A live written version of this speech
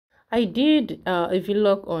I did a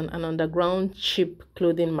vlog on an underground cheap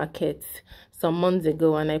clothing market some months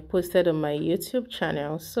ago, and I posted on my YouTube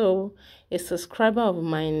channel. So a subscriber of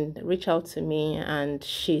mine reached out to me and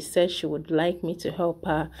she said she would like me to help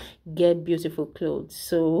her get beautiful clothes.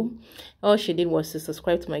 So all she did was to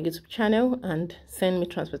subscribe to my YouTube channel and send me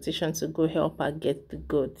transportation to go help her get the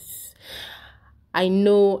goods. I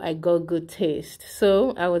know I got good taste,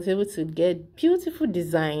 so I was able to get beautiful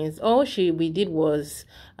designs. All we did was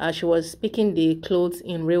she was picking the clothes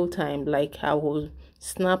in real time. Like, I would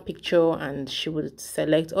snap picture and she would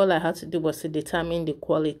select. All I had to do was to determine the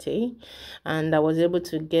quality, and I was able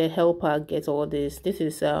to help her get all this. This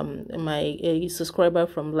is my subscriber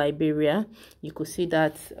from Liberia. You could see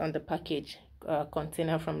that on the package.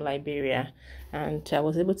 Container from Liberia, and I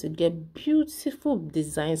was able to get beautiful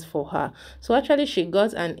designs for her. So actually she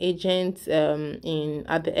got an agent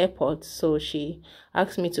at the airport, so she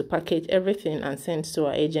asked me to package everything and send to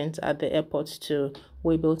her agent at the airport to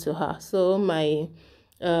waybill to her. So my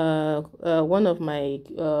one of my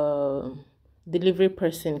delivery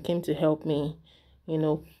person came to help me,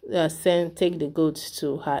 take the goods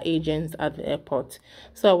to her agents at the airport.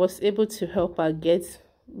 So I was able to help her get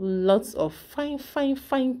lots of fine,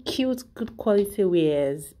 cute, good quality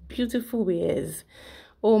wears, beautiful wears.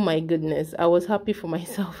 Oh my goodness, I was happy for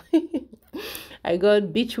myself. I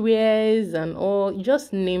got beach wears and all,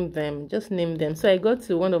 just name them. So I got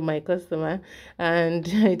to one of my customer and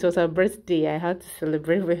it was her birthday. I had to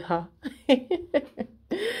celebrate with her.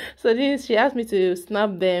 So she asked me to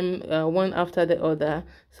snap them one after the other.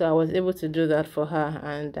 So I was able to do that for her,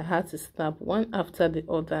 and I had to snap one after the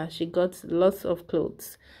other. She got lots of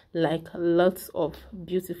clothes, like lots of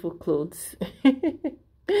beautiful clothes.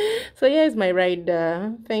 So here's my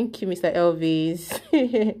rider. Thank you, Mr.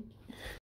 Elvis.